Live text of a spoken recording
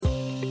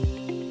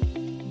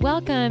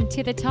Welcome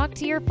to the Talk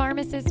to Your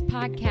Pharmacist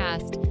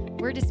podcast.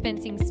 We're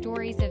dispensing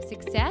stories of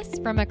success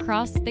from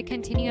across the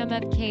continuum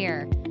of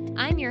care.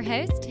 I'm your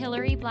host,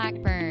 Hillary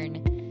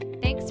Blackburn.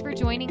 Thanks for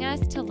joining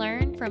us to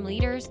learn from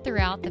leaders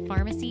throughout the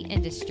pharmacy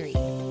industry.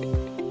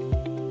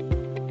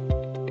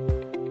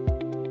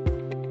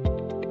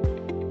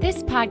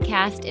 This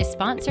podcast is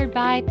sponsored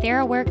by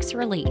TheraWorks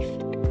Relief.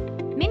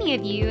 Many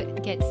of you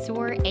get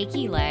sore,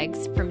 achy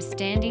legs from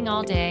standing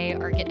all day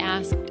or get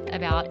asked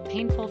about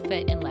painful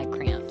foot and leg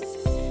cramps.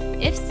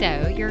 If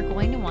so, you're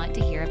going to want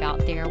to hear about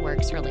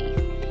TheraWorks Relief,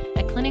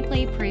 a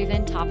clinically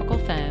proven topical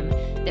foam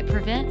that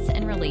prevents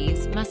and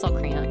relieves muscle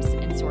cramps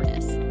and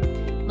soreness.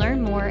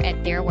 Learn more at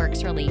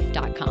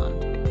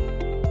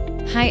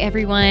TheraWorksRelief.com. Hi,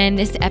 everyone.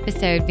 This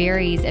episode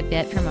varies a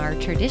bit from our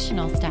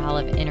traditional style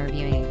of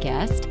interviewing a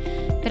guest,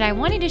 but I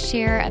wanted to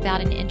share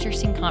about an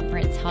interesting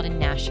conference held in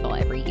Nashville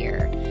every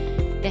year,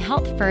 the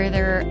Health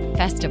Further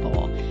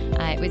Festival.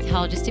 It was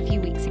held just a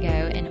few weeks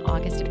ago in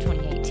August of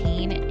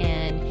 2018,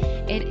 and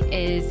it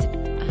is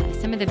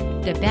some of the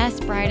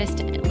best, brightest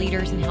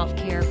leaders in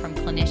healthcare, from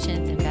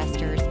clinicians,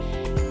 investors,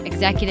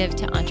 executives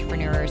to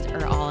entrepreneurs,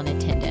 are all in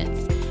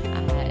attendance.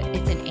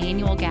 It's an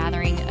annual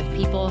gathering of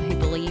people who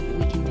believe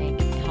we can make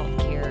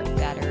healthcare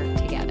better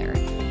together.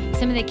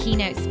 Some of the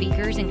keynote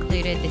speakers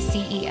included the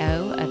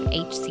CEO of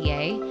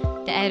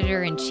HCA, the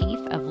editor-in-chief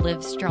of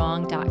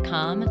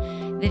Livestrong.com,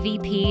 the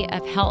VP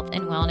of Health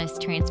and Wellness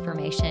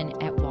Transformation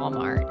at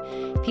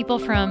Walmart. People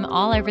from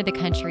all over the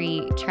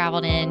country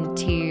traveled in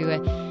to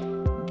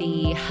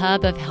the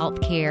hub of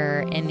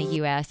healthcare in the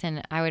U.S.,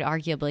 and I would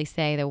arguably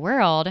say the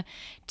world,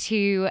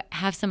 to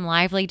have some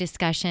lively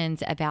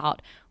discussions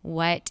about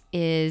what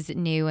is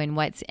new and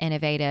what's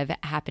innovative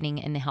happening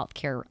in the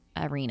healthcare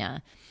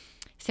arena.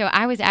 So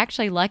I was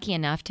actually lucky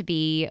enough to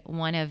be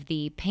one of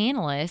the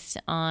panelists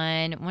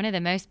on one of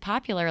the most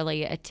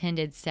popularly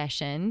attended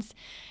sessions,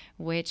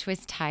 which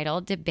was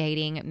titled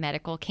Debating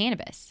Medical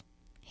Cannabis.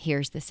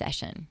 Here's the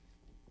session.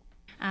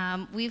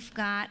 We've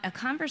got a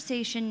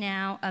conversation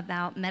now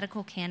about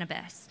medical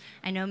cannabis.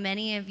 I know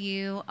many of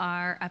you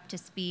are up to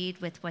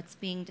speed with what's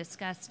being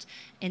discussed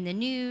in the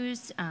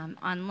news,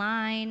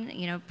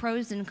 online,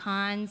 pros and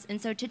cons.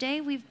 And so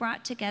today we've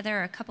brought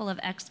together a couple of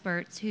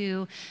experts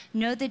who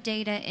know the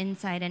data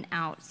inside and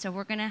out. So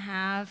we're going to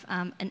have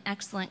an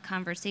excellent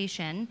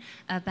conversation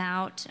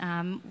about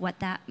what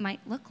that might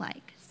look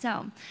like.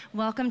 So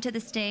welcome to the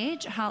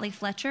stage, Holly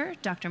Fletcher,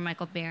 Dr.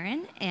 Michael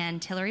Barron,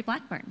 and Hillary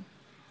Blackburn.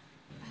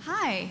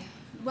 Hi,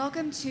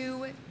 welcome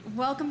to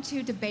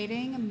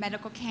Debating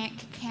Medical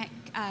Cannabis.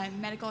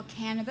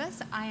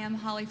 I am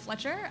Holly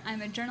Fletcher.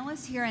 I'm a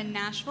journalist here in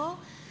Nashville.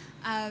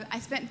 I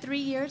spent 3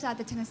 years at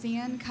the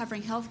Tennessean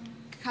covering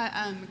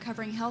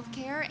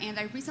healthcare, and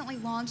I recently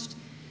launched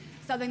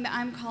something that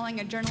I'm calling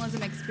a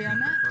journalism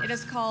experiment. It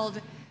is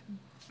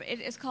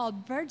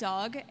called Bird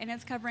Dog, and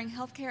it's covering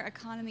healthcare,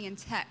 economy, and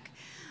tech.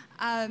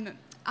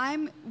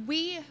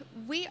 We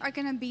are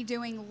going to be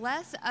doing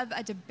less of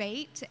a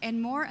debate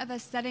and more of a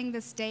setting the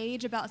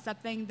stage about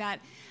something that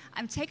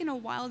I'm taking a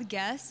wild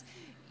guess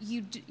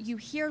you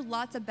hear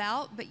lots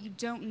about, but you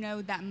don't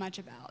know that much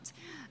about.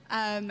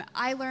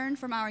 I learned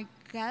from our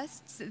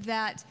guests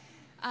that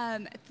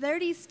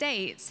 30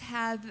 states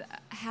have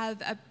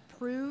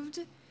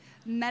approved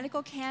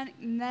medical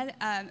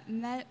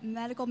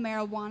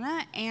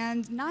marijuana,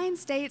 and 9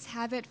 states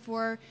have it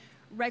for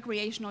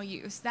recreational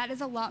use. That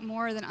is a lot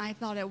more than I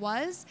thought it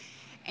was,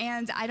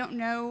 and I don't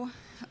know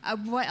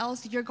what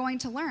else you're going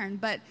to learn.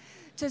 But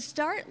to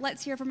start,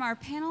 let's hear from our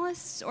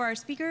panelists or our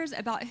speakers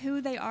about who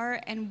they are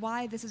and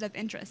why this is of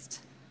interest.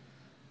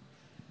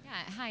 Yeah,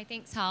 hi,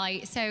 thanks,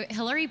 Holly. So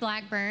Hillary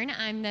Blackburn,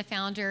 I'm the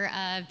founder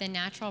of the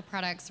Natural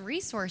Products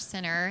Resource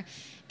Center,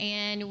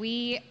 and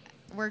we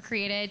were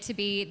created to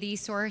be the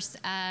source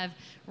of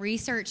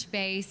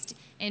research-based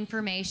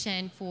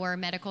information for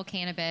medical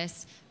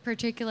cannabis,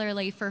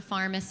 particularly for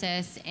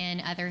pharmacists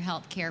and other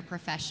healthcare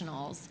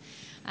professionals.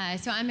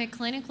 So I'm a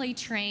clinically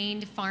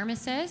trained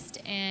pharmacist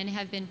and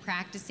have been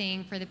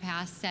practicing for the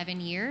past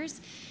 7 years.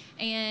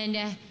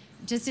 And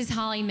just as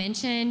Holly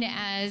mentioned,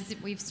 as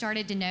we've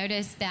started to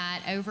notice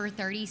that over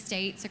 30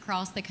 states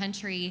across the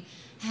country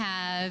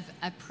have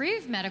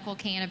approved medical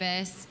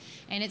cannabis,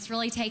 and it's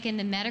really taken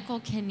the medical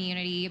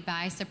community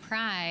by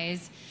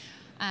surprise,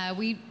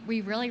 we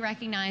really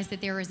recognize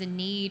that there is a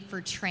need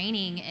for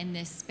training in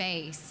this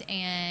space,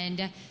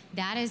 and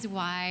that is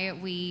why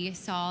we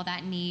saw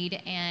that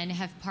need and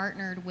have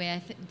partnered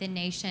with the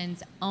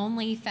nation's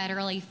only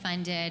federally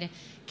funded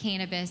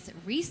Cannabis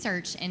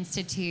Research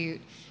Institute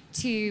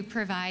to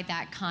provide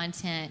that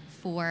content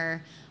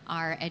for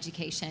our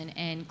education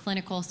and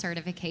clinical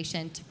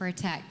certification to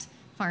protect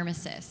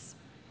pharmacists.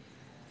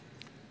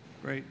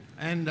 Great.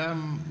 And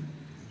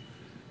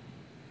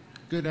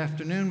good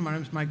afternoon. My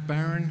name is Mike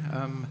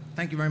Barron.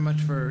 Thank you very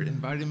much for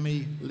inviting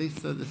me.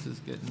 Lisa, this is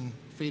getting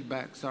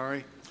feedback,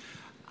 sorry.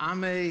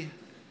 I'm a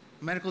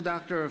medical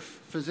doctor, a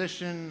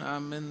physician.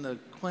 I'm in the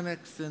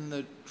clinics in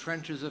the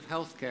trenches of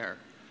healthcare.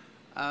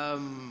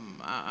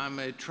 I'm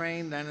a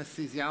trained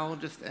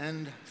anesthesiologist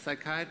and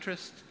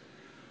psychiatrist.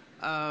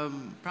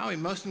 Probably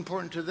most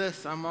important to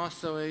this, I'm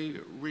also a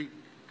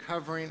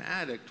recovering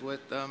addict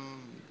with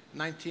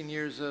 19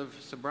 years of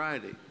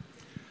sobriety.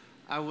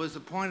 I was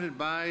appointed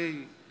by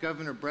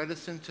Governor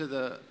Bredesen to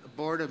the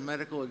Board of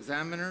Medical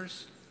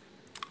Examiners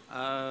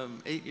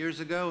 8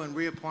 years ago and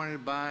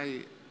reappointed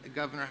by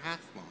Governor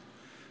Hathaway.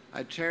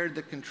 I chaired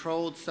the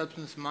Controlled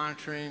Substance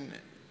Monitoring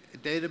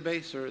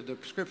Database, or the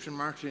Prescription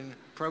Monitoring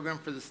Program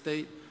for the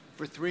state,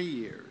 for 3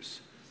 years.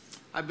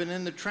 I've been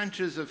in the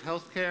trenches of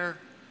healthcare,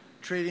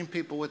 treating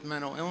people with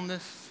mental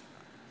illness,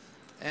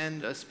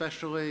 and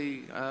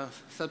especially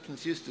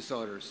substance use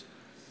disorders.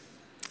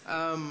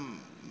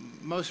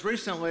 Most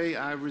recently,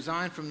 I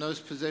resigned from those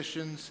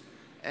positions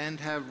and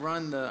have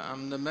run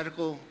I'm the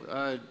medical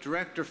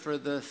director for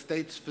the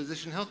state's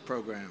physician health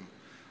program.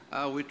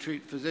 We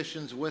treat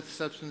physicians with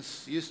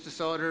substance use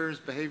disorders,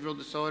 behavioral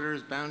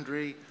disorders,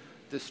 boundary,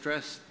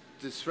 distress,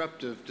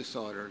 disruptive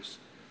disorders.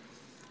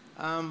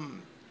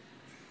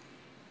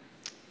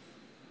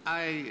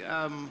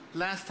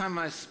 Last time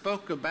I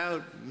spoke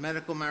about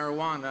medical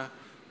marijuana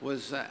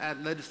was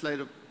at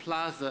Legislative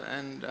Plaza,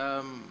 and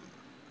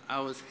I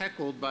was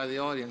heckled by the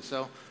audience,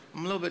 so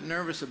I'm a little bit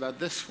nervous about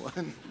this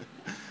one,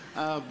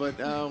 but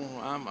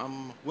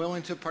I'm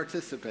willing to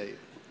participate.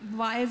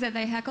 Why is it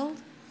they heckled?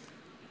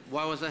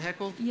 Why was I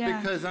heckled?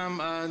 Yeah. Because I'm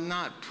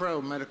not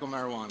pro-medical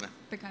marijuana.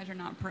 Because you're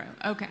not pro.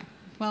 Okay.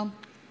 Well.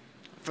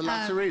 For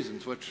lots of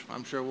reasons, which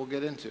I'm sure we'll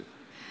get into.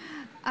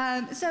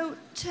 So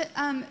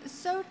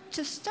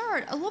to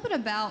start, a little bit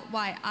about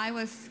why I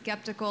was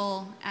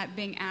skeptical at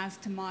being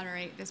asked to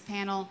moderate this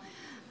panel.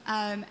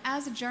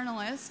 As a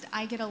journalist,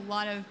 I get a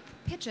lot of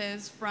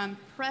pitches from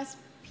press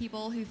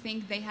people who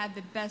think they have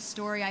the best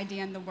story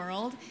idea in the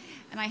world,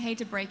 and I hate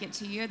to break it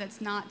to you, that's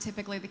not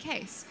typically the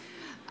case.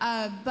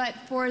 But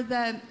for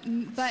the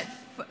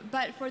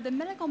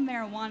medical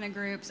marijuana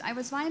groups, I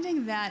was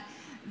finding that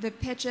the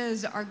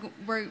pitches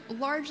were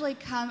largely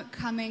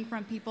coming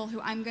from people who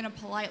I'm going to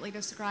politely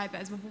describe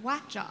as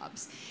whack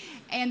jobs,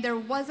 and there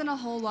wasn't a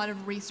whole lot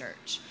of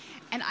research.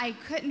 And I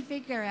couldn't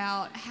figure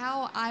out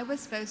how I was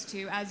supposed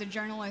to, as a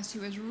journalist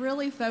who was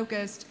really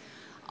focused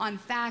on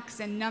facts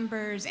and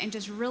numbers and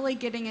just really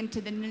getting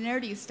into the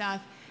nerdy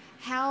stuff,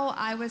 how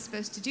I was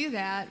supposed to do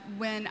that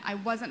when I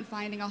wasn't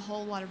finding a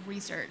whole lot of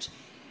research.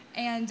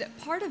 And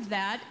part of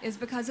that is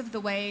because of the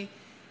way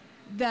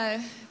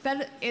the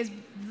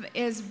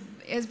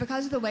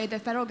because of the way the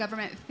federal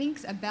government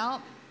thinks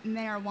about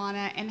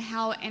marijuana and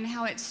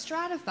how it's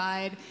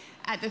stratified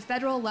at the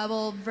federal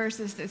level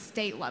versus the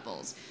state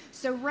levels.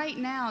 So right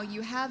now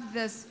you have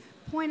this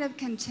point of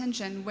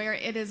contention where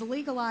it is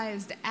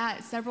legalized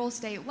at several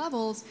state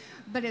levels,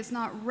 but it's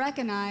not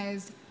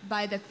recognized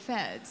by the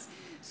feds.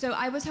 So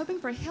I was hoping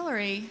for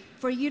Hillary,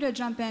 for you to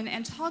jump in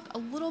and talk a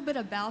little bit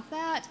about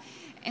that,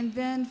 and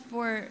then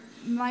for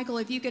Michael,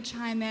 if you could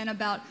chime in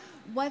about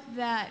what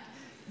that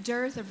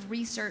dearth of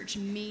research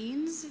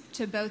means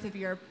to both of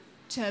your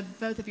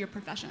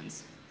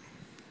professions.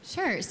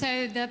 Sure.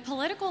 So the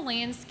political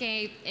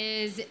landscape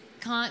is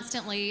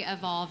constantly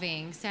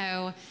evolving.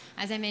 So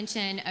as I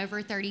mentioned,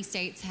 over 30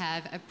 states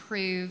have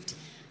approved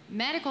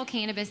medical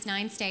cannabis,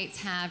 9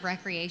 states have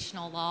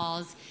recreational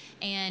laws,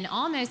 and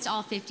almost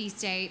all 50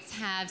 states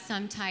have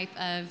some type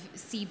of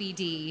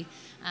CBD.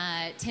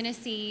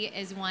 Tennessee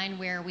is one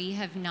where we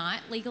have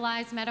not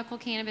legalized medical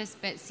cannabis,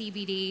 but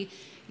CBD,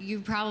 you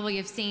probably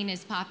have seen,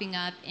 is popping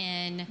up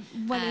in...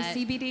 What is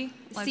CBD?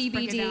 Let's CBD,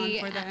 break it down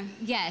for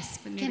yes,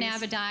 the newbies.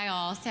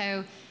 cannabidiol.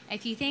 So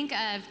if you think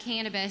of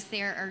cannabis,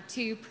 there are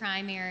 2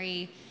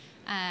 primary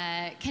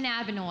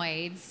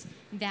cannabinoids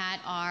that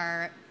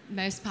are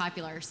most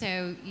popular.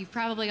 So you've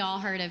probably all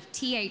heard of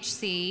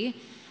THC,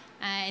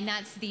 and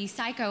that's the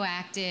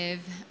psychoactive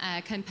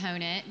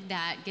component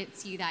that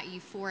gets you that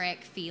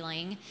euphoric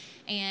feeling.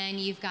 And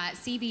you've got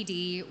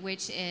CBD,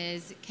 which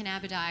is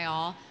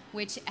cannabidiol,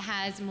 which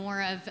has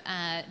more of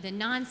the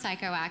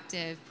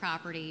non-psychoactive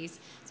properties.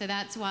 So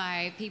that's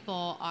why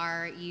people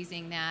are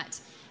using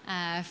that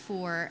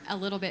for a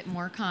little bit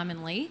more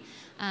commonly.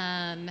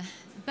 So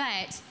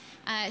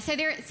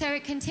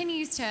it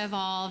continues to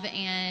evolve,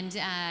 and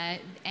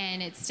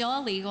it's still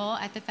illegal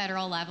at the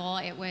federal level.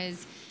 It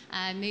was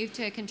moved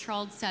to a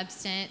controlled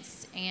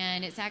substance,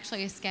 and it's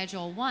actually a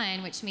Schedule I,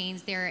 which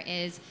means there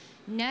is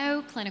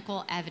no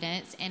clinical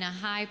evidence and a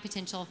high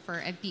potential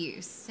for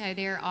abuse. So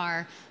there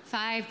are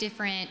 5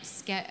 different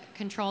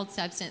controlled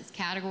substance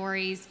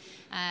categories,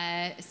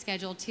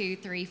 Schedule 2,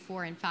 3,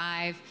 4, and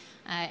 5.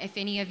 If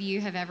any of you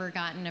have ever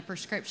gotten a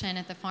prescription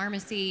at the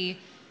pharmacy,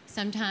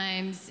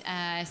 sometimes,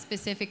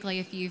 specifically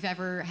if you've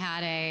ever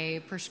had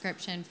a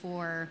prescription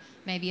for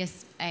maybe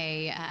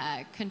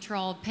a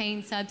controlled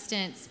pain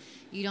substance,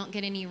 you don't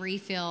get any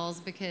refills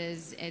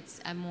because it's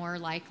a more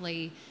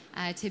likely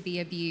to be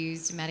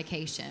abused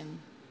medication.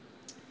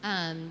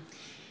 And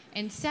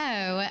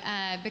so,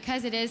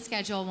 because it is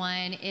Schedule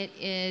I, it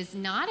is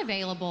not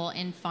available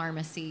in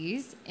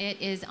pharmacies.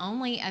 It is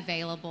only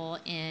available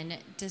in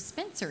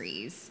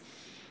dispensaries.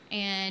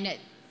 And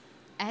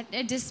at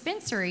a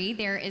dispensary,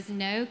 there is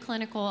no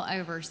clinical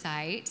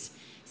oversight.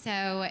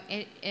 So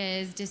it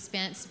is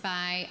dispensed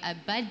by a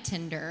bud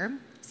tender.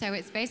 So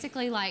it's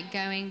basically like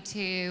going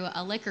to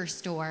a liquor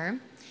store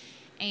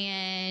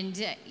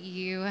and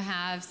you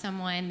have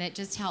someone that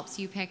just helps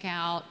you pick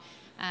out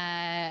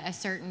a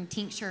certain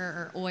tincture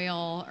or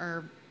oil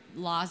or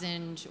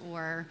lozenge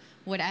or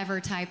whatever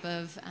type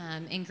of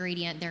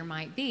ingredient there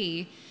might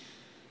be.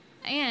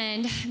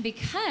 And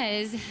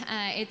because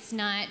it's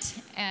not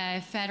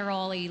a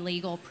federally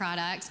legal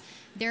product,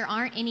 there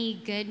aren't any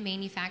good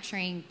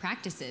manufacturing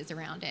practices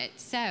around it.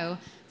 So,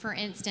 for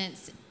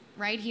instance,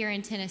 right here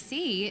in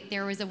Tennessee,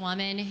 there was a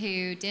woman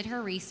who did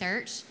her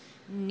research,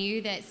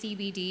 knew that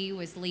CBD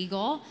was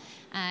legal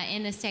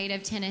in the state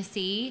of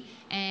Tennessee,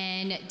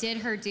 and did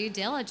her due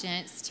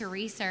diligence to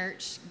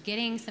research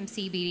getting some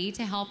CBD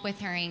to help with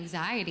her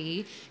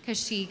anxiety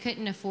because she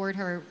couldn't afford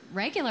her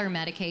regular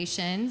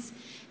medications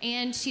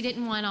and she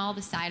didn't want all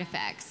the side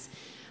effects.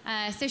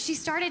 So she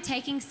started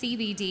taking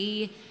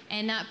CBD,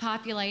 and that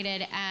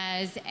populated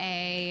as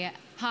a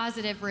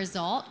positive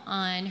result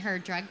on her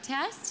drug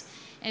test.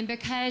 And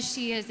because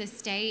she is a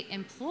state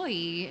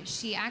employee,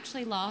 she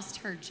actually lost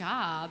her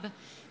job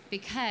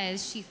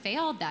because she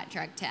failed that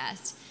drug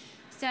test.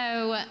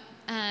 So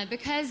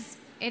because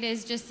it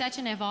is just such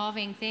an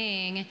evolving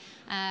thing,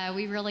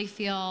 we really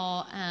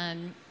feel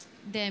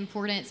the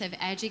importance of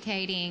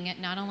educating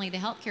not only the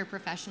healthcare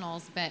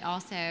professionals, but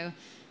also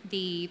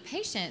the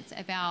patients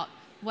about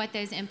what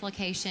those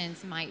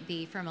implications might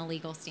be from a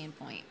legal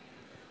standpoint.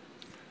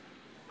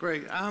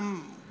 Great.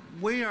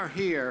 We are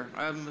here.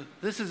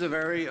 This is a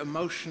very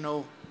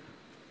emotional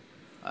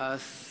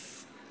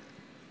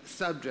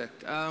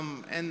subject.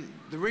 And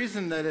the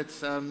reason that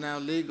it's now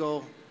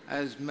legal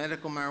as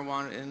medical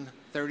marijuana in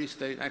 30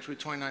 states, actually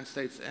 29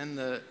 states, and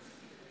the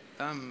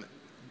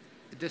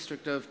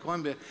District of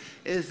Columbia,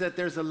 is that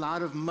there's a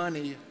lot of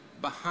money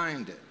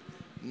behind it.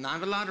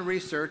 Not a lot of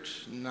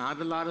research, not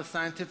a lot of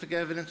scientific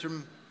evidence or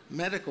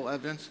medical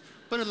evidence,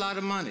 but a lot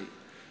of money.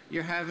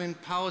 You're having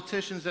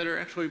politicians that are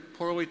actually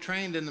poorly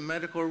trained in the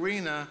medical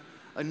arena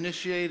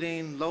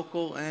initiating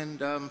local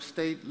and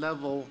state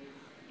level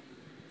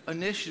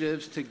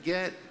initiatives to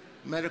get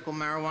medical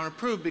marijuana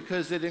approved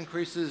because it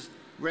increases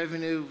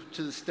revenue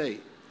to the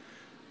state.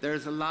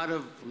 There's a lot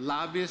of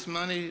lobbyist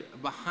money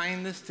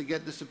behind this to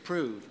get this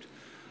approved.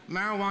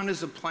 Marijuana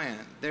is a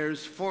plant.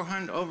 There's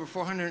over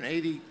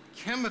 480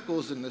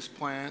 chemicals in this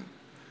plant.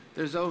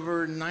 There's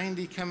over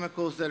 90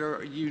 chemicals that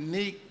are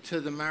unique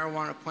to the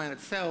marijuana plant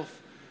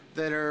itself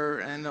that are,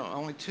 and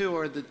only 2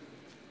 are the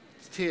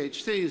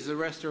THCs, the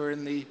rest are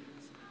in the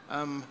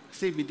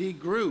CBD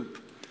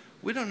group.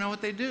 We don't know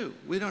what they do.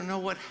 We don't know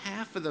what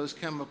half of those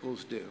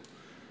chemicals do.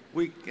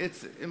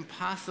 It's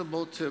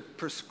impossible to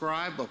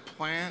prescribe a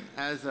plant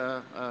as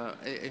a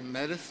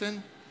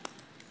medicine.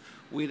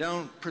 We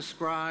don't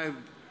prescribe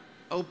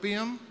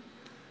opium.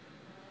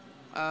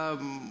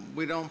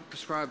 We don't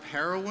prescribe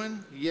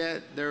heroin,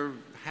 yet they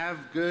have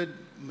good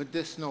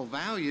medicinal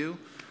value,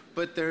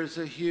 but there's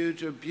a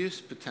huge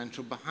abuse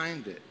potential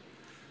behind it.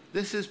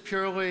 This is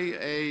purely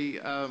a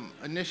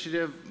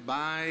initiative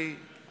by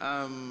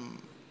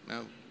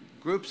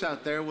groups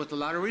out there with a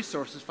lot of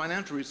resources,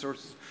 financial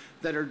resources,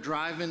 that are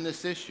driving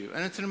this issue.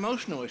 And it's an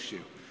emotional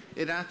issue.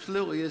 It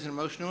absolutely is an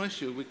emotional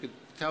issue. We could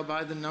tell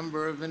by the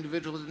number of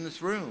individuals in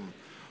this room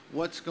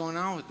what's going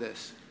on with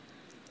this.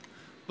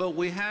 But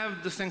we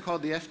have this thing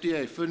called the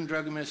FDA, Food and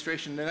Drug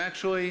Administration, that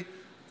actually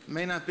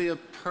may not be a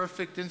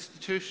perfect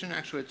institution.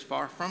 Actually, it's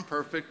far from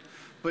perfect,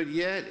 but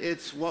yet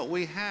it's what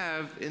we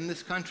have in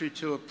this country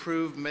to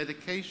approve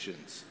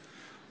medications.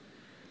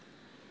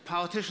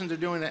 Politicians are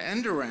doing an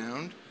end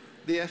around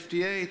the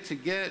FDA to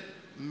get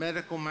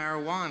medical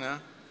marijuana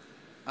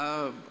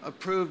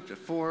approved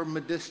for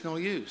medicinal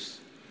use.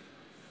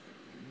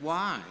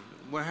 Why?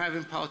 We're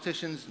having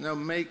politicians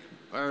make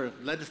or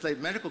legislate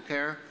medical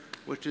care,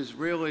 which is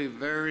really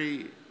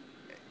very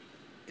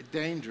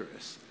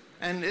dangerous.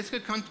 And it's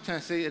going to come to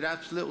Tennessee. It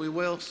absolutely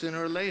will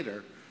sooner or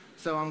later.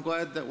 So I'm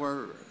glad that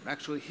we're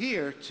actually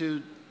here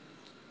to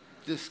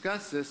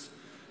discuss this,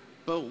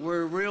 but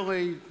we're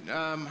really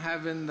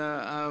having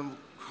the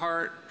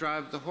cart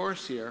drive the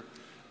horse here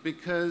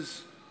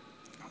because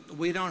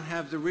we don't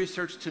have the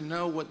research to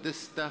know what this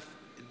stuff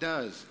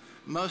does.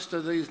 Most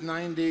of these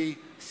 90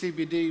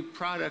 CBD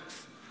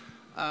products,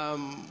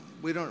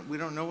 we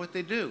don't know what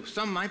they do.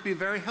 Some might be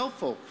very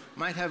helpful,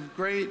 might have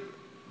great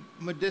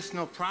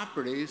medicinal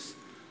properties,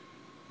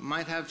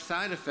 might have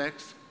side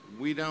effects.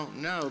 We don't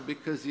know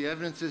because the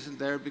evidence isn't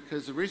there,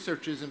 because the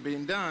research isn't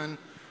being done.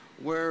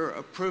 We're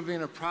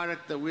approving a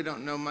product that we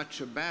don't know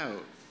much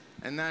about.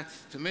 And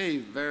that's, to me,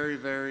 very,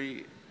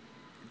 very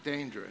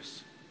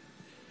dangerous.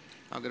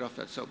 I'll get off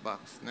that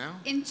soapbox now.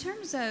 In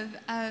terms of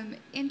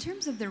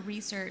the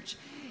research,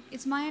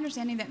 it's my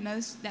understanding that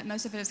most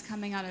of it is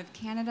coming out of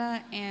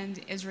Canada and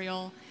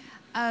Israel.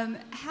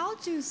 How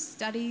do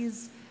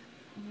studies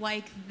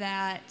like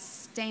that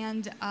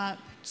stand up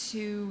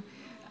to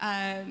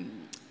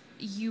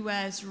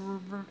U.S.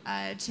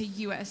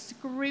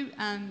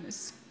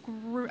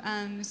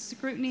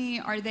 Scrutiny?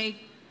 Are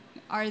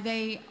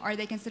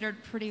they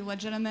considered pretty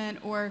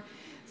legitimate? Or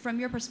from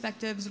your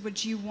perspectives,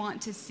 would you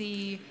want to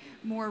see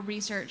more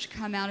research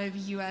come out of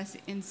U.S.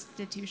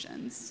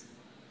 institutions?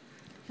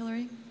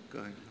 Hillary? Go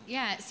ahead.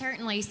 Yeah,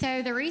 certainly.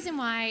 So the reason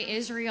why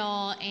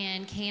Israel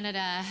and Canada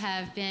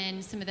have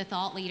been some of the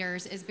thought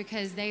leaders is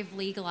because they've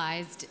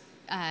legalized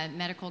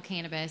medical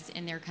cannabis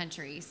in their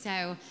country.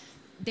 So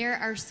there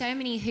are so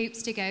many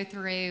hoops to go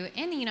through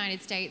in the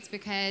United States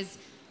because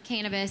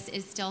cannabis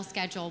is still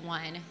Schedule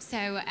I.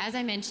 So as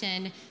I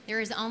mentioned,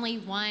 there is only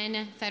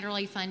one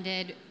federally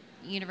funded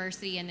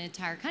university in the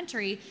entire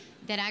country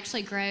that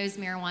actually grows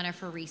marijuana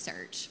for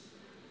research.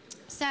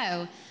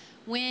 So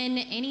when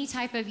any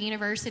type of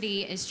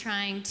university is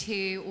trying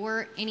to,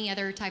 or any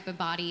other type of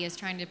body is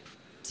trying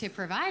to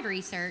provide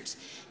research,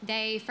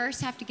 they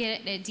first have to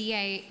get a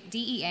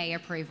DEA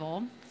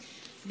approval.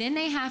 Then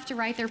they have to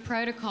write their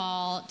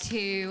protocol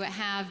to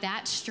have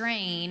that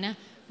strain,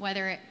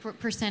 whether it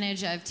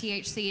percentage of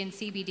THC and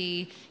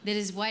CBD, that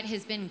is what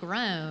has been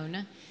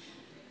grown,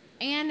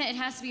 and it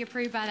has to be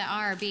approved by the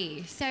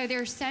IRB. So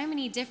there's so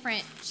many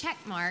different check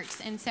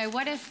marks, and so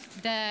what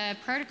if the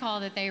protocol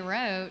that they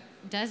wrote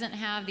doesn't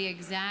have the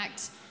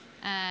exact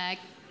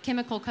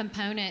chemical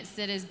components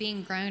that is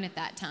being grown at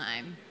that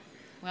time?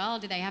 Well,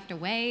 do they have to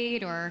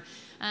wait, or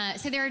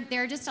so there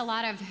are just a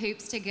lot of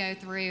hoops to go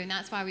through, and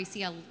that's why we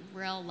see a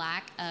real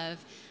lack of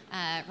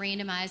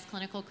randomized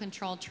clinical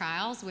controlled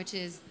trials, which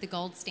is the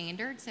gold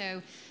standard.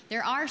 So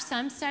there are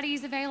some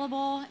studies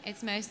available.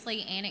 It's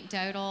mostly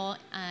anecdotal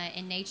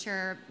in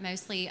nature,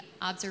 mostly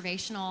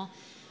observational.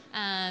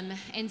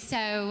 And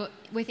so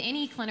with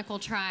any clinical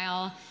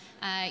trial,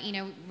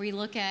 we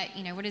look at,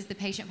 what is the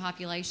patient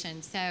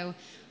population? So,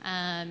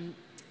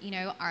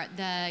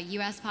 the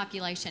U.S.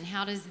 population,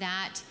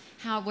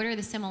 what are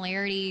the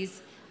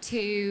similarities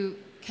to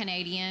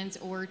Canadians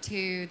or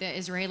to the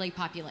Israeli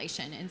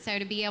population? And so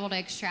to be able to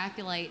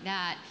extrapolate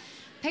that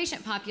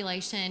patient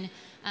population,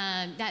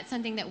 that's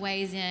something that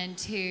weighs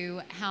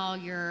into how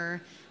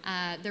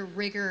the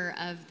rigor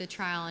of the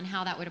trial and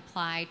how that would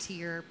apply to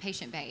your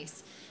patient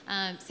base.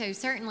 So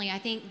certainly I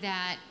think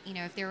that,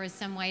 if there was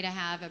some way to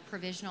have a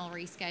provisional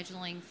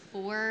rescheduling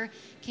for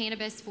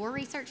cannabis for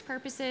research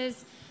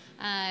purposes,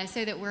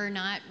 so that we're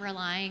not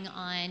relying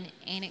on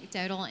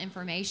anecdotal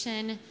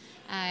information,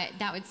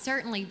 that would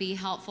certainly be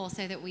helpful,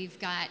 so that we've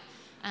got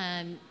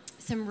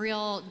some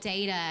real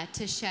data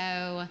to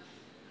show,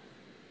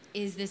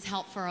 is this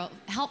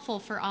helpful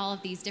for all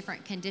of these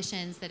different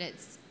conditions that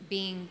it's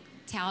being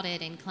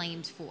touted and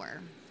claimed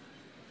for?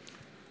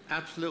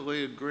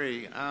 Absolutely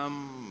agree.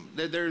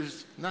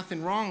 There's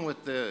nothing wrong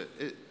with the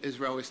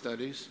Israeli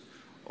studies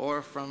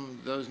or from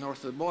those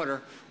north of the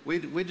border.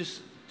 We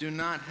just do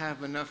not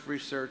have enough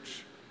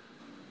research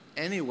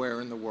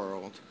anywhere in the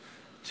world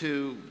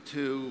to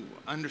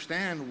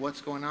understand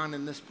what's going on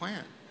in this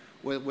plant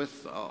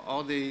with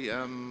all the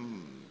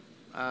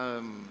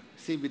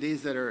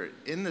CBDs that are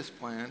in this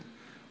plant.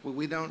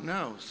 We don't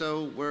know.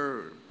 So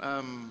we're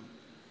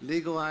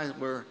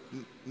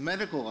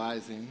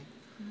medicalizing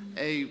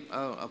a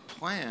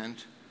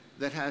plant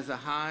that has a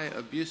high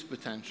abuse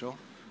potential,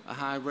 a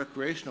high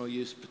recreational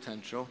use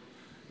potential,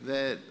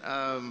 that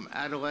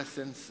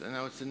adolescents,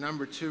 it's the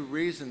number 2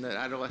 reason that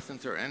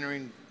adolescents are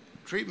entering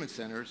treatment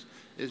centers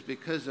is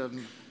because of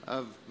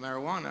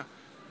marijuana,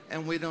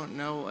 and we don't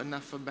know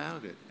enough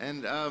about it.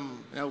 And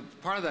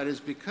part of that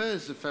is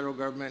because the federal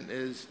government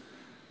is,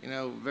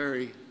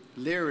 very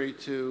leery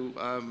to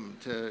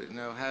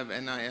have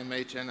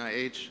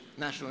NIH,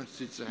 National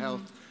Institutes of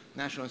Health,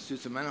 National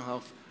Institutes of Mental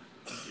Health,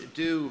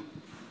 do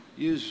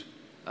use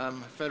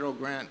federal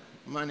grant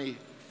money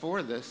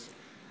for this,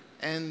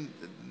 and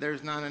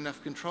there's not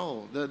enough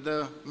control.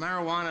 The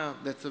marijuana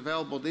that's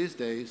available these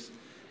days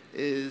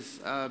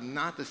is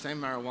not the same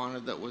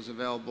marijuana that was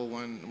available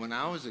when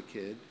I was a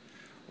kid.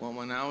 Well,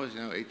 when I was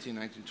 18,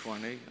 19,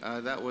 20,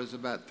 that was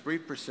about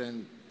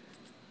 3%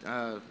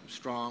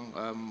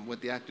 strong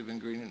with the active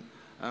ingredient.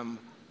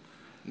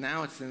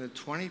 Now it's in the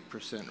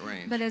 20%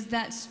 range. But is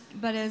that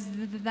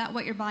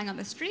what you're buying on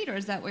the street, or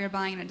is that what you're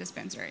buying in a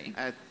dispensary?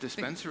 At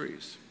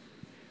dispensaries.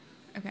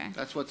 Okay.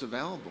 That's what's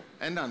available,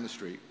 and on the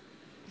street.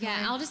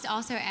 Yeah, I'll just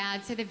also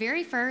add, so the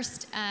very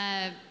first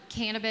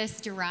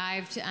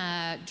cannabis-derived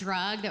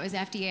drug that was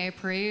FDA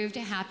approved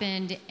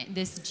happened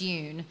this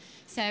June.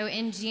 So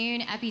in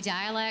June,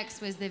 Epidiolex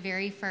was the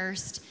very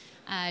first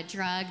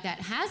drug that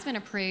has been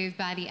approved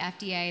by the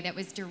FDA that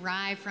was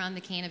derived from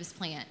the cannabis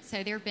plant.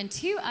 So there have been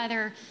 2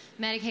 other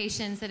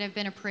medications that have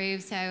been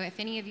approved. So if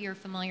any of you are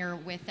familiar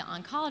with the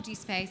oncology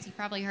space, you've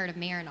probably heard of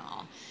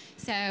Marinol.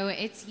 So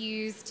it's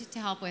used to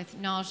help with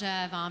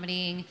nausea,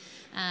 vomiting,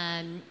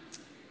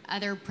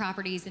 other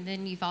properties, and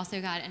then you've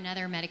also got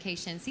another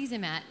medication,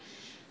 Cesamet.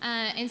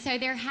 And so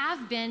there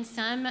have been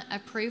some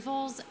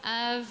approvals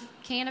of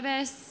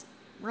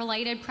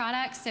cannabis-related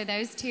products. So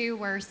those 2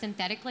 were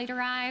synthetically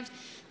derived.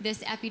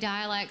 This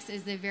Epidiolex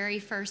is the very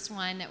first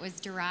one that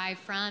was derived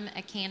from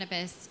a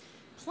cannabis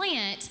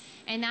plant,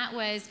 and that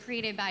was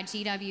created by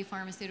GW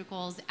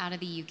Pharmaceuticals out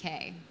of the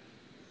UK.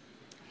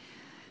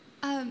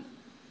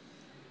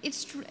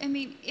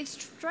 it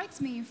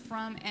strikes me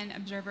from an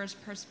observer's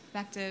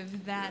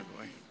perspective that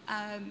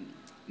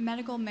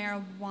medical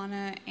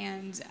marijuana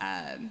and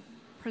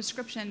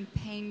prescription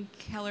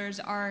painkillers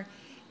are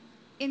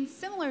in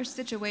similar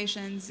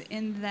situations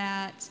in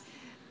that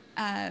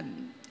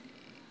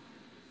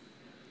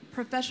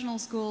professional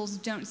schools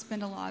don't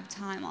spend a lot of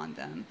time on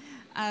them.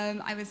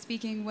 I was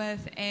speaking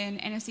with an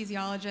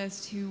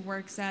anesthesiologist who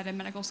works at a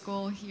medical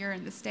school here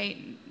in the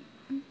state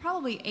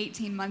probably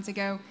 18 months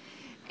ago,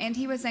 and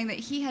he was saying that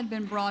he had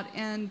been brought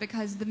in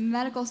because the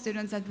medical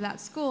students at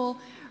that school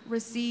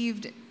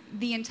received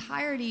the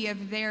entirety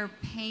of their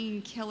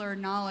painkiller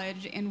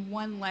knowledge in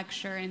one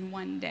lecture in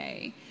one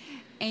day.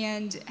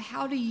 And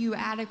how do you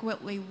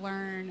adequately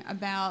learn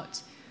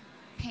about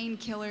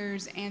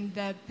painkillers and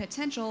the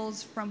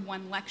potentials from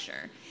one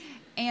lecture?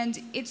 And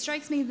it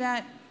strikes me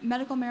that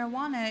medical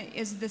marijuana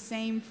is the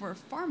same for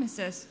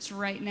pharmacists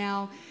right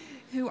now,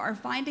 who are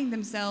finding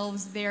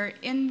themselves, they're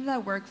in the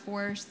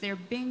workforce, they're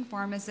being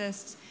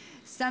pharmacists.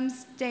 Some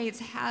states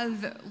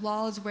have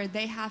laws where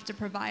they have to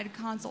provide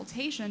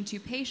consultation to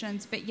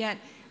patients, but yet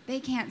they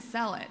can't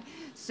sell it.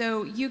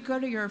 So you go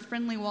to your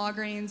friendly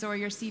Walgreens or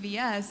your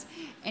CVS,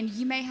 and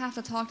you may have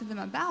to talk to them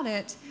about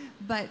it,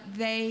 but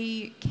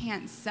they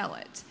can't sell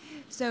it.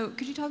 So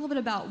could you talk a little bit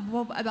about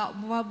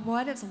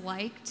what it's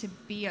like to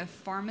be a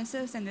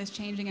pharmacist in this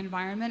changing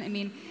environment? I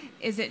mean,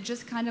 is it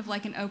just kind of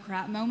like an oh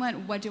crap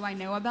moment? What do I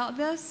know about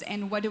this,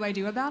 and what do I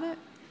do about it?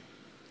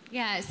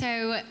 Yeah,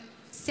 so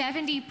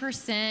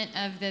 70%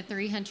 of the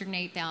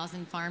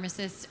 308,000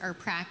 pharmacists are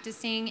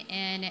practicing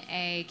in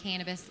a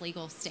cannabis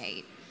legal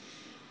state.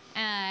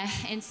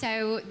 And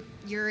so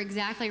you're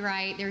exactly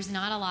right. There's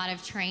not a lot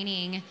of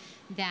training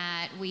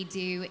that we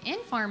do in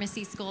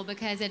pharmacy school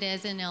because it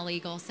is an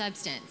illegal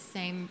substance.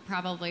 Same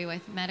probably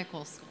with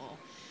medical school.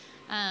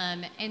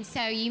 And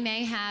so you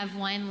may have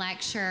one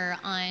lecture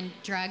on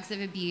drugs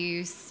of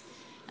abuse,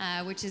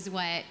 which is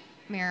what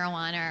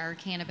marijuana or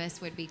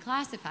cannabis would be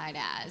classified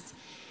as.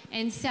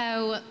 And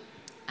so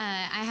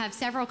I have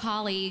several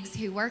colleagues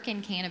who work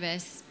in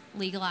cannabis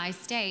legalized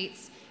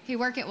states who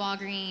work at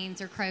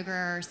Walgreens or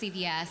Kroger or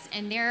CVS,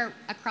 and they're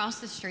across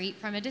the street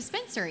from a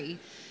dispensary.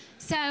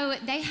 So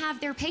they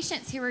have their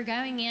patients who are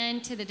going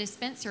into the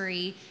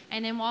dispensary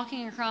and then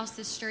walking across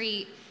the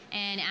street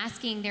and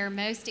asking their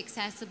most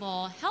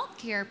accessible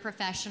healthcare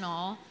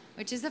professional,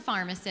 which is a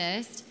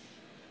pharmacist,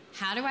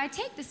 how do I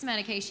take this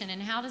medication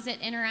and how does it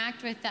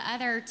interact with the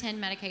other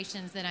 10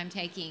 medications that I'm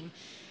taking?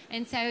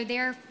 And so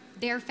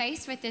they're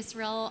faced with this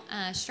real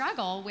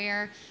struggle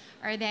where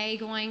are they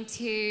going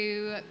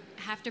to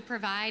have to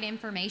provide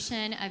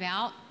information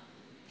about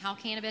how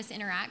cannabis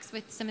interacts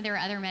with some of their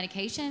other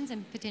medications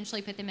and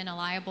potentially put them in a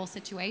liable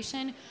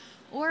situation?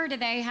 Or do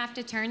they have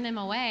to turn them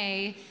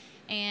away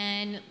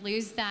and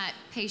lose that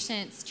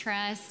patient's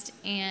trust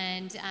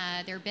and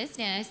their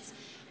business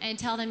and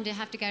tell them to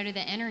have to go to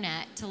the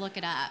internet to look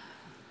it up?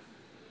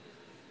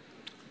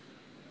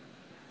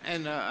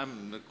 And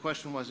the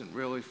question wasn't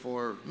really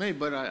for me,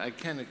 but I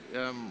can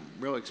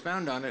really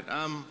expound on it.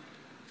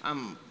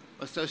 I'm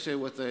associated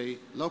with a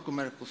local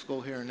medical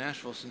school here in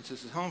Nashville, since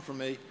this is home for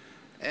me.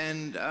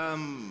 And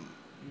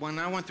when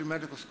I went through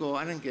medical school,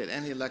 I didn't get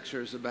any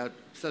lectures about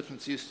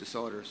substance use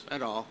disorders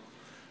at all.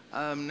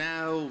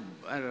 Now,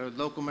 at a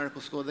local medical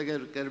school, they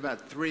get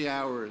about 3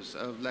 hours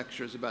of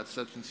lectures about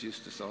substance use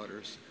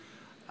disorders.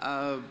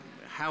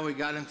 How we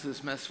got into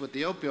this mess with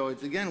the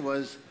opioids, again,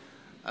 was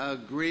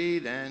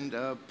greed and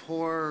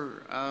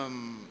poor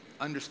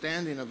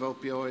understanding of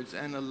opioids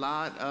and a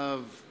lot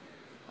of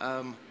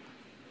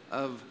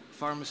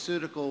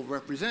pharmaceutical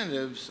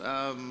representatives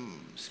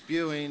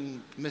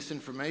spewing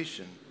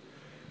misinformation.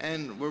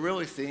 And we're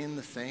really seeing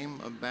the same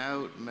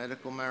about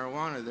medical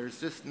marijuana. There's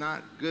just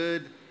not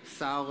good,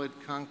 solid,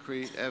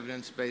 concrete,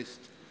 evidence-based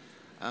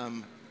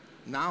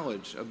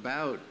knowledge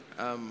about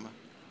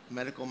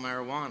medical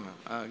marijuana.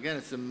 Again,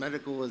 it's a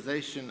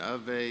medicalization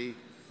of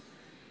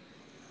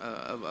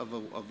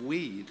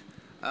weed.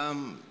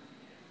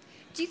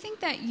 Do you think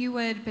that you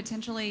would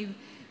potentially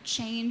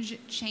change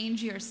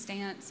your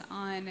stance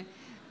on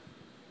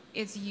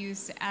its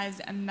use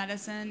as a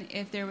medicine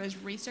if there was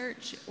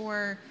research,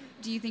 or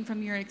do you think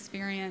from your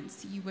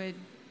experience you would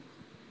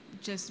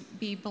just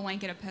be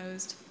blanket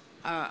opposed?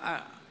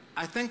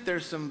 I think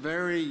there's some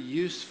very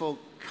useful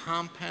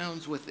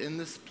compounds within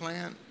this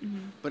plant,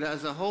 but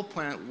as a whole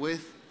plant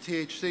with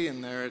THC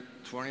in there at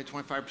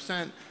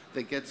 20-25%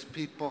 that gets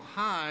people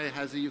high,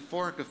 has a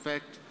euphoric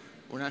effect.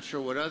 We're not sure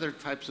what other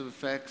types of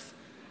effects.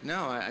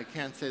 No, I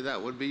can't say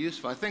that would be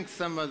useful. I think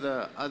some of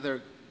the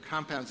other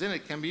compounds in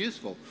it can be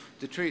useful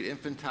to treat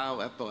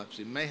infantile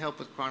epilepsy, may help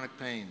with chronic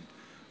pain.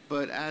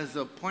 But as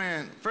a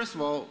plant, first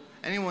of all,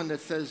 anyone that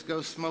says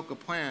go smoke a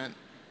plant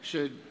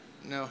should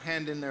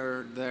hand in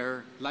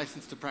their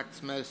license to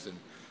practice medicine,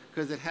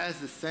 because it has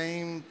the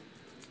same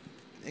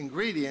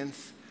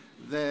ingredients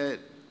that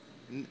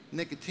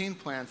nicotine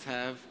plants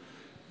have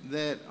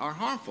that are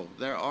harmful.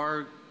 There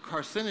are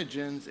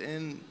carcinogens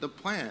in the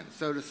plant.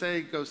 So to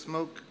say go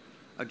smoke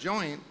a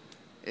joint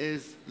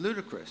is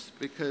ludicrous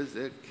because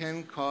it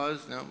can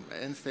cause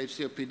end-stage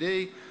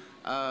COPD,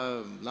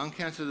 lung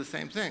cancer, the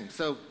same thing.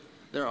 So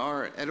there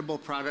are edible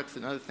products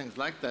and other things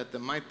like that that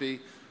might be,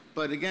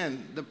 but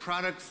again, the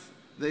products,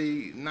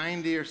 the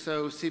 90 or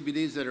so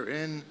CBDs that are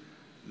in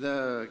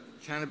the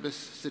cannabis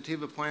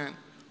sativa plant,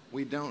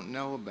 we don't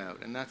know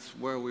about, and that's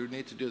where we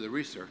need to do the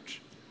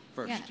research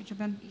first.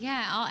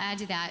 Yeah, I'll add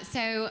to that.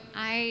 So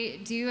I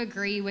do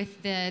agree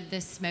with the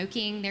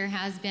smoking. There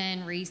has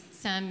been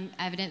some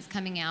evidence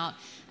coming out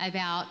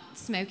about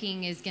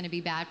smoking is going to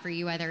be bad for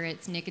you, whether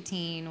it's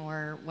nicotine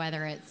or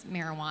whether it's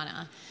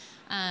marijuana.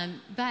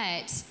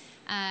 But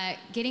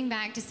getting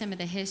back to some of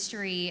the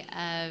history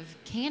of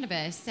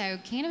cannabis, so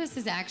cannabis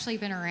has actually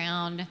been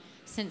around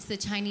since the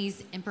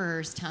Chinese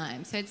emperor's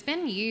time. So it's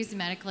been used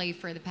medically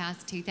for the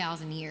past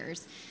 2,000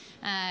 years.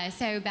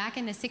 So back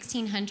in the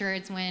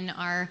 1600s, when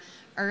our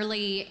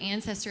early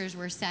ancestors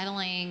were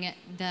settling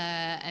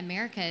the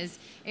Americas,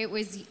 it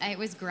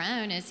was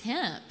grown as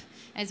hemp,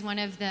 as one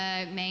of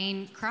the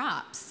main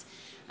crops.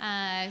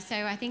 So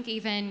I think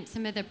even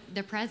some of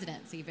the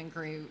presidents even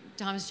grew,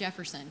 Thomas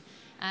Jefferson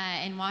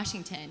in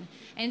Washington.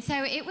 And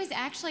so it was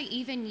actually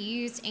even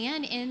used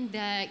and in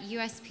the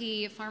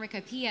USP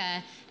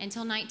Pharmacopoeia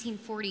until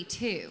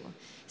 1942.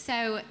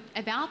 So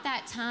about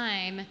that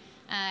time,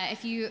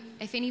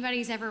 if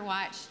anybody's ever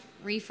watched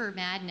Reefer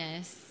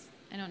Madness,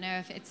 I don't know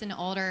if it's an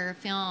older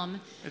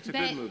film. It's a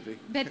good movie.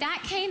 But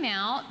that came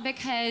out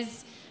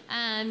because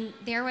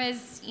there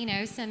was,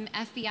 some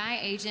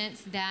FBI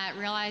agents that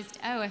realized,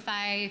 if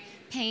I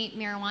paint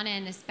marijuana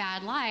in this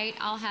bad light,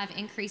 I'll have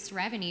increased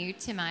revenue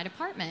to my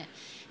department.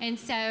 And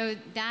so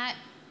that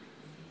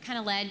kind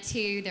of led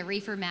to the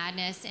Reefer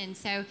Madness. And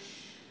so,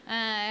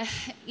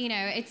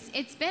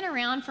 it's been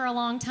around for a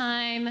long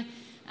time.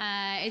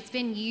 It's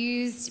been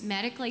used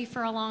medically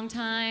for a long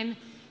time.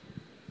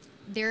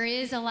 There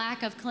is a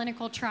lack of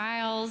clinical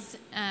trials.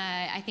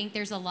 I think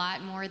there's a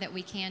lot more that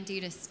we can do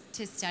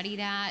to study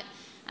that.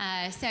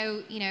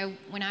 So,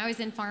 when I was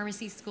in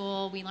pharmacy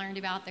school, we learned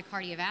about the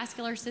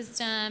cardiovascular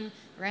system,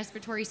 the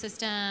respiratory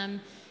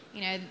system,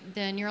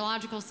 the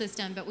neurological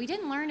system, but we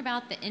didn't learn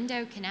about the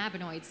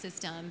endocannabinoid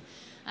system.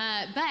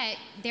 But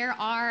there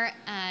are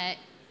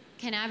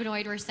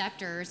cannabinoid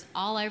receptors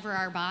all over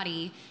our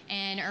body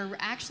and are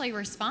actually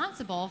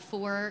responsible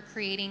for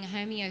creating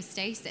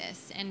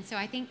homeostasis. And so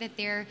I think that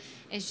there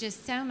is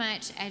just so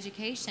much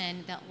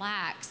education that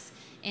lacks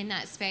in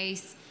that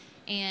space.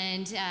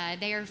 And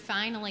they are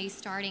finally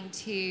starting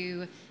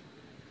to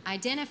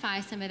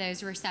identify some of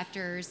those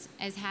receptors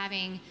as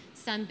having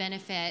some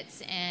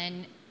benefits.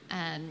 And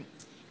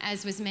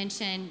as was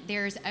mentioned,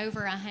 there's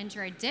over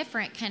 100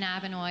 different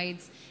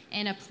cannabinoids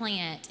in a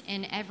plant,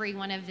 and every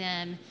one of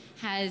them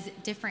has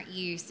different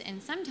use.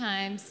 And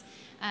sometimes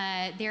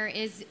there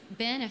is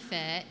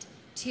benefit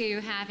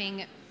to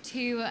having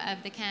two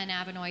of the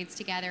cannabinoids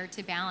together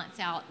to balance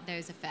out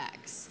those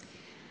effects.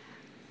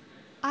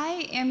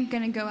 I am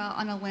going to go out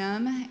on a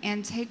limb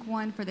and take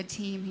one for the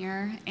team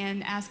here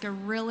and ask a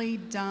really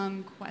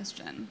dumb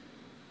question.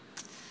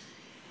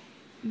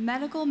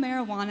 Medical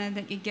marijuana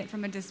that you get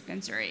from a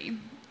dispensary,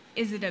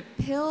 is it a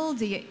pill?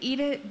 Do you eat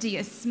it? Do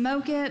you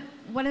smoke it?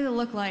 What does it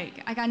look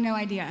like? I got no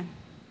idea.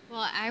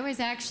 Well, I was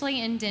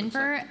actually in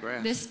Denver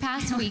this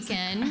past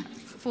weekend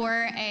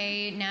for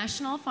a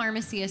National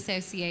Pharmacy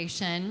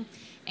Association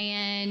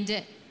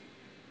and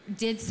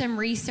did some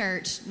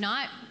research,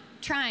 not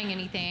trying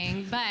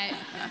anything, but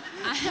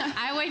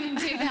I wouldn't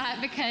do that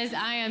because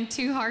I am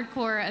too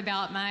hardcore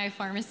about my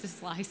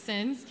pharmacist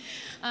license.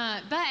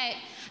 But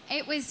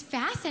it was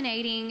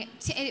fascinating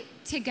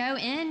to go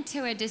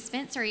into a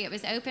dispensary. It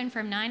was open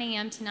from 9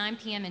 a.m. to 9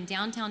 p.m. in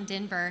downtown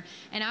Denver,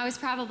 and I was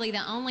probably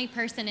the only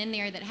person in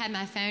there that had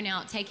my phone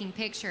out taking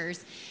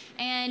pictures.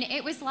 And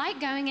it was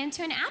like going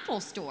into an Apple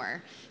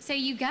store. So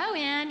you go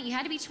in, you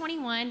had to be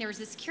 21, there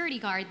was a security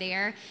guard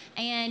there,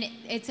 and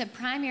it's a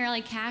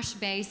primarily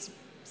cash-based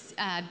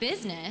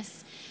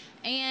business,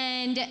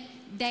 and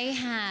they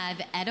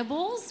have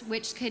edibles,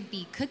 which could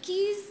be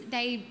cookies.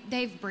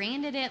 They've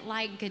branded it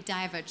like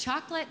Godiva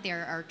chocolate.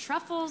 There are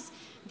truffles,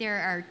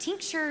 there are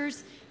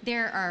tinctures,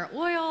 there are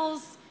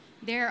oils,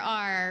 there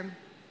are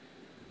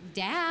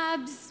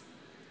dabs.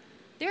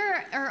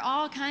 There are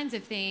all kinds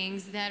of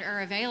things that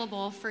are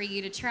available for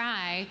you to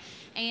try,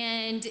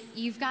 and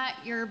you've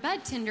got your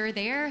bud tender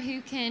there who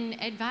can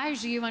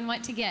advise you on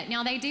what to get.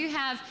 Now, they do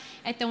have,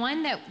 at the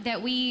one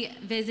that we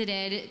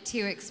visited to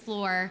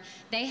explore,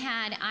 they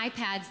had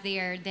iPads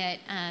there that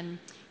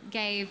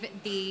gave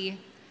the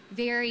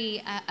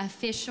very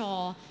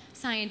official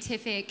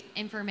scientific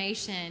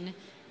information.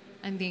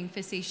 I'm being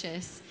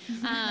facetious,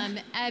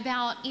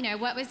 about,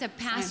 what was a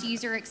past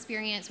user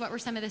experience, what were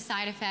some of the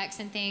side effects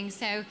and things.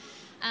 So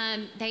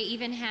they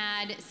even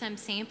had some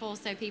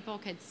samples so people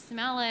could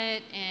smell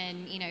it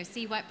and,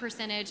 see what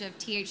percentage of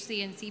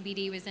THC and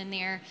CBD was in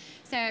there.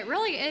 So it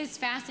really is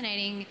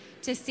fascinating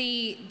to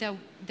see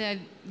the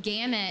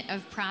gamut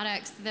of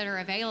products that are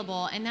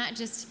available. And that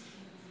just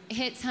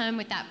hits home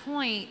with that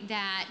point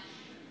that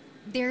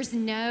there's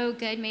no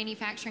good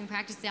manufacturing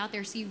practices out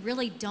there, so you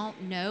really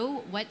don't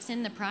know what's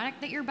in the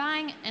product that you're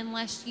buying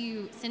unless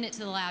you send it to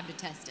the lab to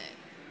test it.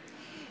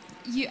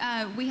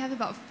 We have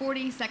about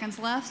 40 seconds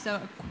left, so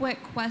a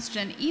quick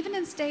question. Even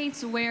in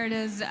states where it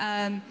is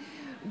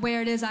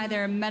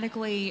either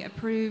medically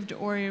approved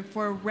or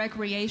for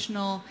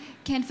recreational,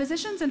 can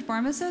physicians and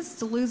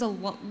pharmacists lose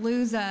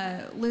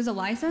a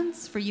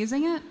license for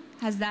using it?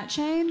 Has that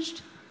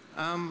changed?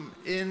 And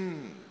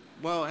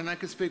I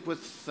could speak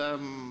with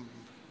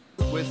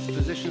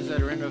physicians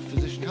that are in a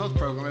physician health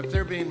program. If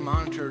they're being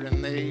monitored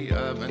and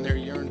and their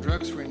urine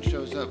drug screen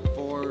shows up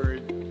for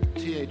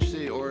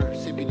THC or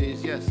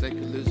CBDs, yes, they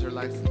could lose their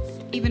license.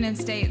 Even in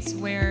states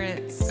where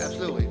it's...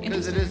 Absolutely,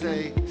 because it is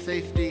a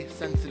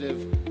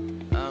safety-sensitive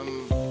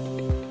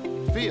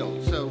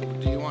field. So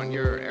do you want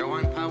your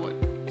airline pilot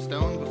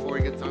stoned before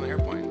he gets on an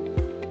airplane?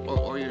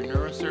 Or your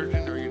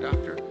neurosurgeon or your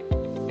doctor?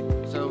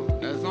 So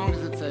as long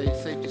as it's a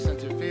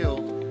safety-sensitive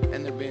field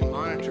and they're being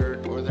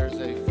monitored or there's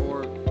a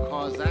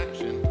for-cause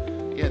action,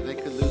 yeah, they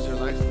could lose their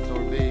license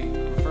or be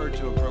referred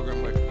to a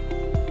program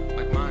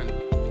like mine.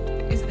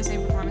 Is it the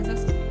same for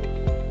pharmacists?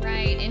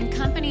 Right, and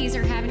companies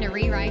are having to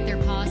rewrite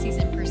their policies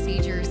and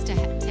procedures to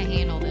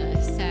handle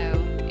this.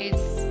 So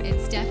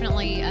it's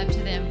definitely up to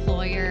the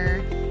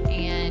employer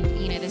and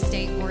the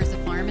state boards of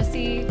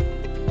pharmacy.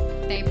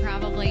 They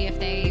probably, if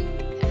they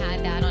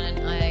had that on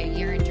a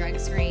urine drug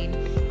screen,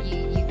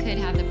 you could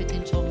have the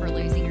potential for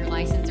losing your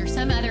license, or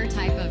some other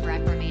type of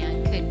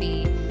reprimand could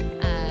be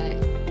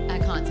a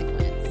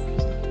consequence.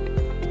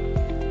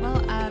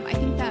 Well, I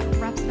think that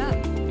wraps it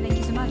up. Thank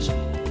you so much.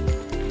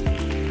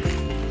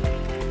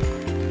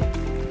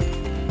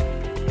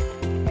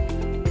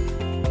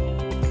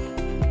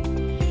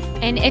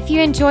 And if you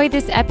enjoyed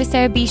this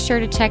episode, be sure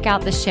to check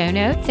out the show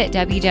notes at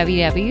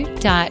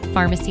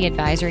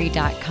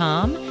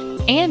www.pharmacyadvisory.com,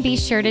 and be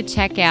sure to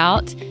check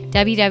out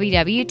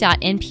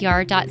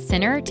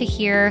www.npr.center to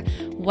hear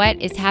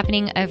what is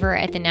happening over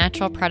at the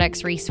Natural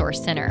Products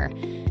Resource Center.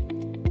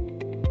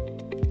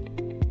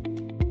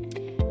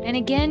 And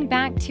again,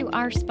 back to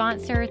our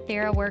sponsor,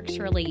 TheraWorks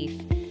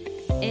Relief.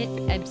 It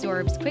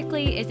absorbs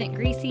quickly, isn't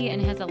greasy,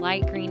 and has a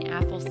light green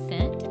apple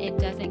scent. It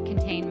doesn't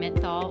contain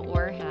menthol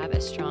or have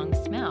a strong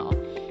smell.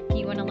 If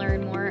you want to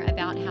learn more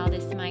about how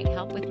this might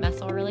help with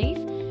muscle relief,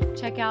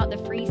 check out the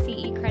free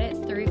CE credits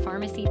through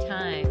Pharmacy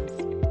Times.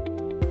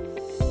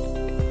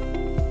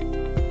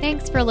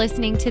 Thanks for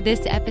listening to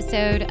this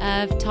episode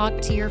of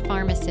Talk to Your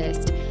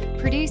Pharmacist,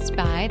 produced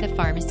by the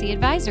Pharmacy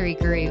Advisory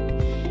Group.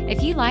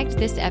 If you liked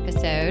this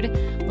episode,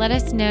 let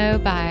us know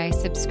by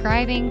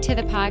subscribing to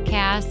the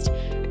podcast,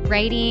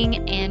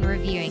 rating, and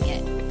reviewing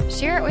it.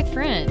 Share it with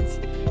friends.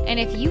 And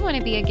if you want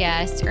to be a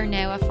guest or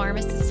know a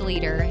pharmacist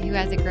leader who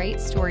has a great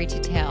story to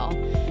tell,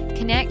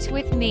 connect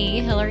with me,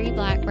 Hillary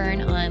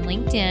Blackburn, on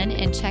LinkedIn,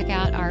 and check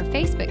out our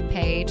Facebook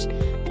page,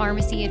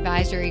 Pharmacy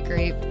Advisory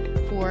Group,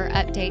 for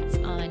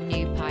updates on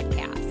new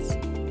podcasts.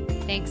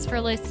 Thanks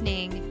for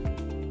listening.